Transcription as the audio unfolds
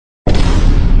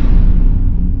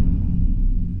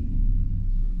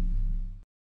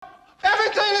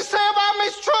Everything they say about me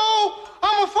is true.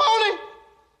 I'm a phony.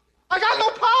 I got no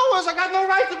powers. I got no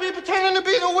right to be pretending to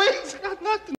be the Wiz. I got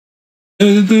nothing.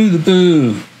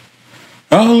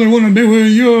 I only want to be with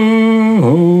you.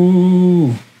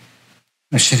 Oh,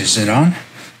 shit, is it on?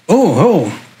 Oh.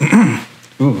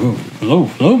 Hello,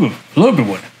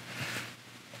 everyone.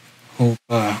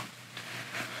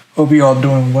 Hope you all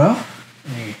doing well.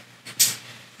 Let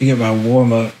me get my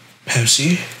warm-up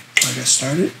Pepsi before I get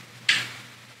started.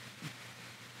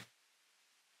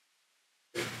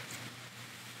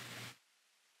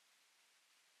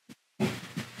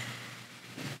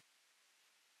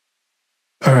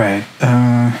 All right.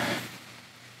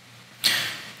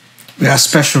 We got a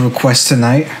special request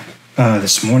tonight,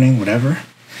 this morning, whatever.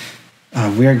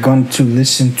 We are going to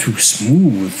listen to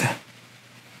Smooth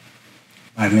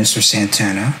by Mr.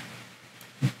 Santana,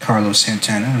 Carlos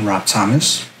Santana, and Rob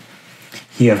Thomas.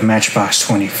 He of Matchbox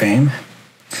 20 fame.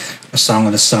 A song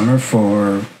of the summer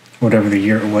for whatever the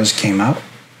year it was came out.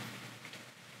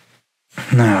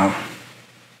 Now,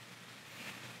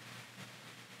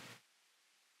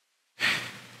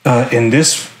 in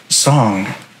this song,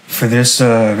 for this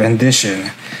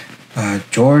rendition,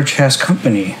 George has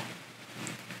company.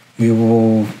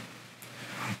 We'll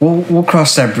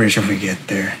cross that bridge when we get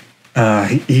there.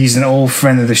 He's an old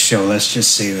friend of the show. Let's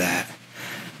just say that.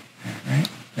 All right,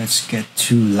 let's get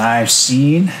to live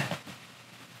scene.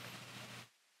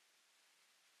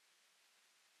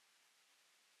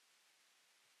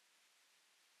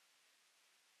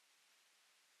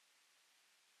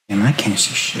 Damn, I can't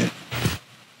see shit.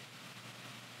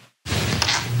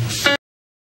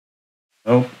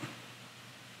 Oh.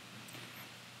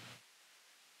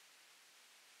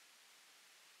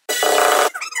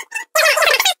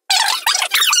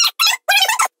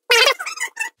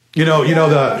 You know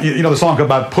the song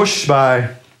about "Push" by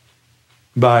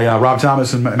Rob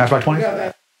Thomas and Matchbox 20.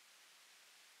 Yeah,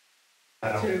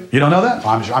 You don't know that?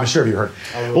 I'm sure you heard.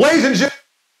 Ladies and gentlemen,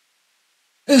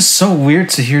 It's so weird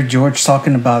to hear George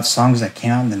talking about songs that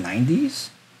came out in the 90s.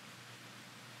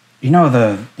 You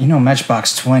know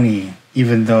Matchbox 20,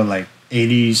 even though like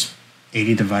 80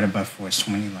 divided by 4 is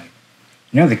 20, like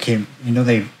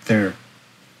their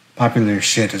popular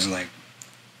shit is like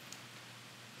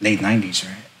late 90s,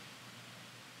 right?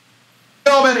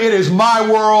 gentlemen, it is my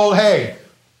world. Hey,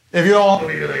 if you don't,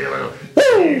 Egos.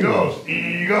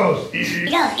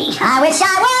 I wish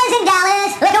I was in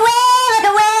Dallas. Look away, look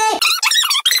away.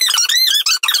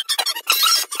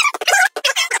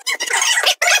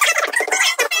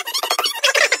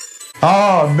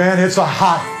 oh man, it's a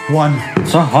hot one.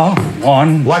 It's a hot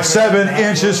one. Like 7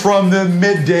 inches from the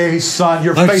midday sun.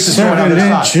 Your Like face is going out 7 of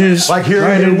inches Like hearing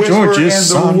right you in whisper George's and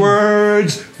sun. the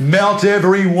words melt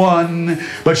everyone.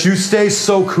 But you stay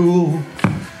so cool.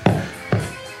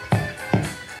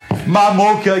 My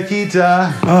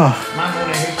mochaquita.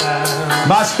 Oh,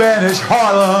 My Spanish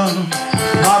Harlem.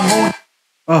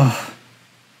 oh.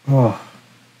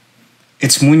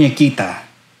 It's muñequita,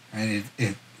 right?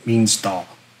 It means doll.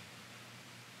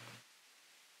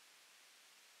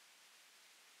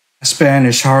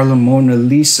 Spanish Harlem Mona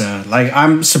Lisa. Like,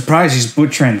 I'm surprised he's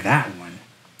butchering that one.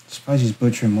 Surprised he's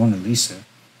butchering Mona Lisa.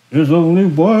 There's only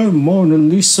one Mona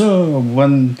Lisa,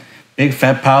 one big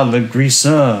fat pile of grease.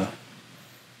 But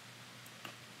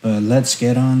let's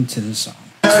get on to the song.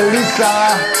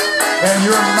 Lisa, and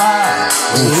you're my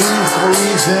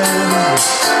reason.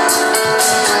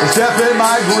 Step in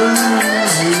my groove.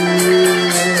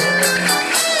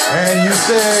 And you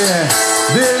say,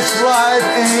 this life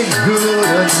ain't good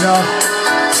enough.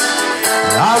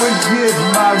 I would give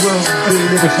my world to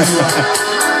lift you up.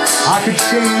 I could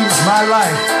change my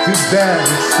life to bad it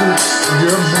suits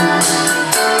your mood.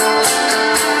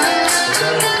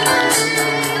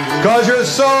 Cause you're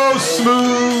so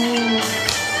smooth.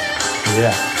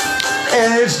 Yeah.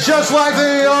 And it's just like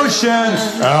the ocean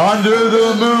under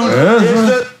the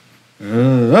moon.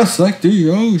 That's like the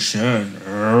ocean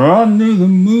under the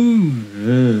moon.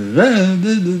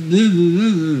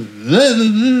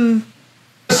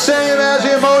 The same as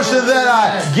the emotion that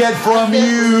I get from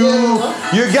you.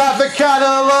 You got the kind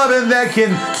of loving that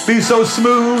can be so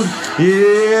smooth.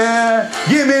 Yeah.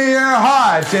 Give me your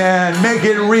heart and make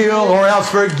it real or else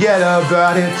forget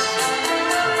about it.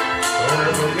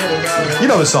 You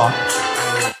know the song.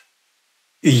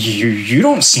 You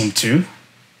don't seem to. You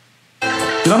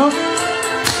don't know?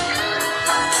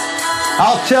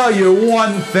 I'll tell you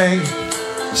one thing.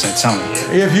 So tell me.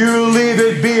 If you leave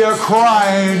it be a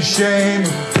crying shame.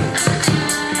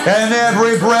 And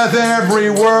every breath, every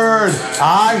word,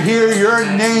 I hear your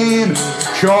name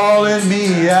calling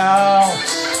me out.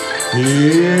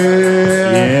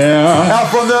 Yeah. Out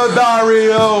from the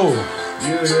barrio.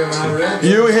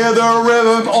 You hear the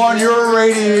rhythm on your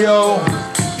radio.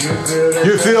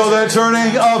 You feel the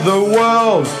turning of the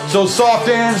world, so soft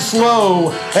and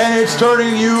slow, and it's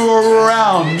turning you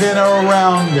around and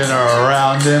around and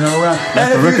around and around.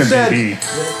 And if you said,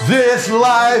 this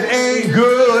life ain't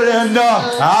good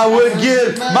enough, I would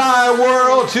give my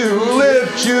world to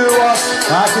lift you up.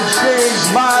 I could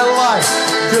change my life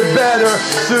to better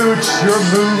suit your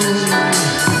mood.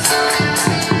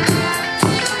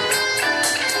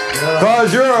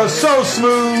 'Cause you're so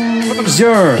smooth.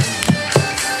 Sure.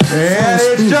 And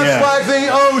it's just like the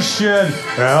ocean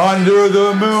under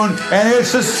the moon. And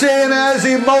it's the same as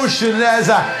emotion as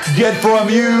I get from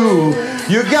you.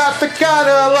 You got the kind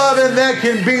of loving that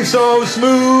can be so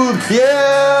smooth.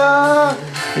 Yeah.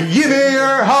 Give me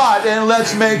your heart and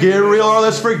let's make it real, or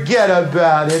let's forget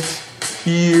about it.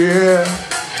 Yeah.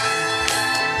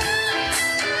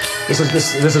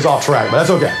 This is off track, but that's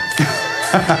okay.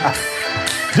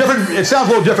 Different. It sounds a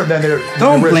little different than the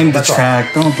Don't original, blame the that's all.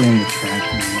 track. Don't blame the track.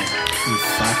 You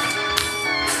fuck.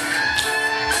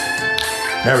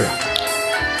 There we go.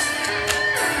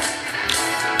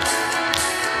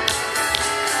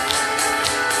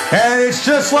 And it's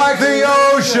just like the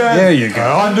ocean. There you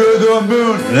go. Under the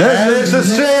moon. And it's the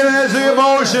same as the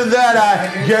emotion that I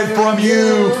get from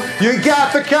you. You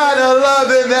got the kind of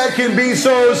loving that can be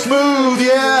so smooth.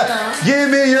 Yeah. Give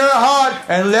me your heart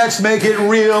and let's make it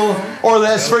real. Or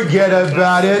let's forget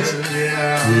about it.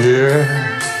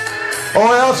 Yeah.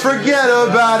 Or else forget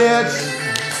about it.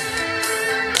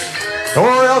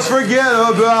 Or else forget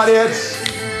about it.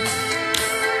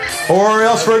 Or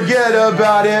else forget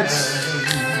about it.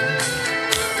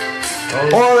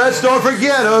 Or let's don't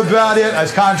forget about it.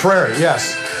 That's contrary,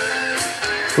 yes.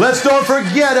 Let's don't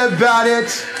forget about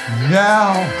it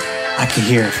now. I can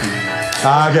hear it from you.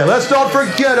 Okay, let's don't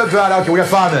forget about it. Okay, we got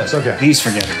 5 minutes. Okay. Please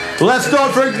forget it. Let's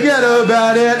don't forget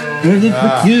about it. Forget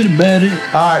about it.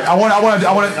 All right, I want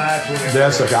to.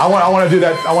 That's okay. I want to do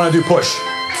that. I want to do push,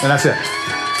 and that's it.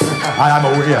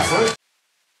 Yeah.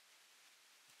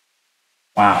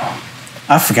 Wow.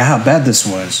 I forgot how bad this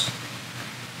was.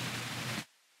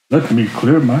 Let me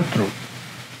clear my throat.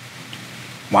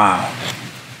 Wow.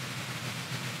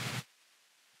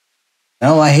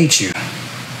 Well, I hate you.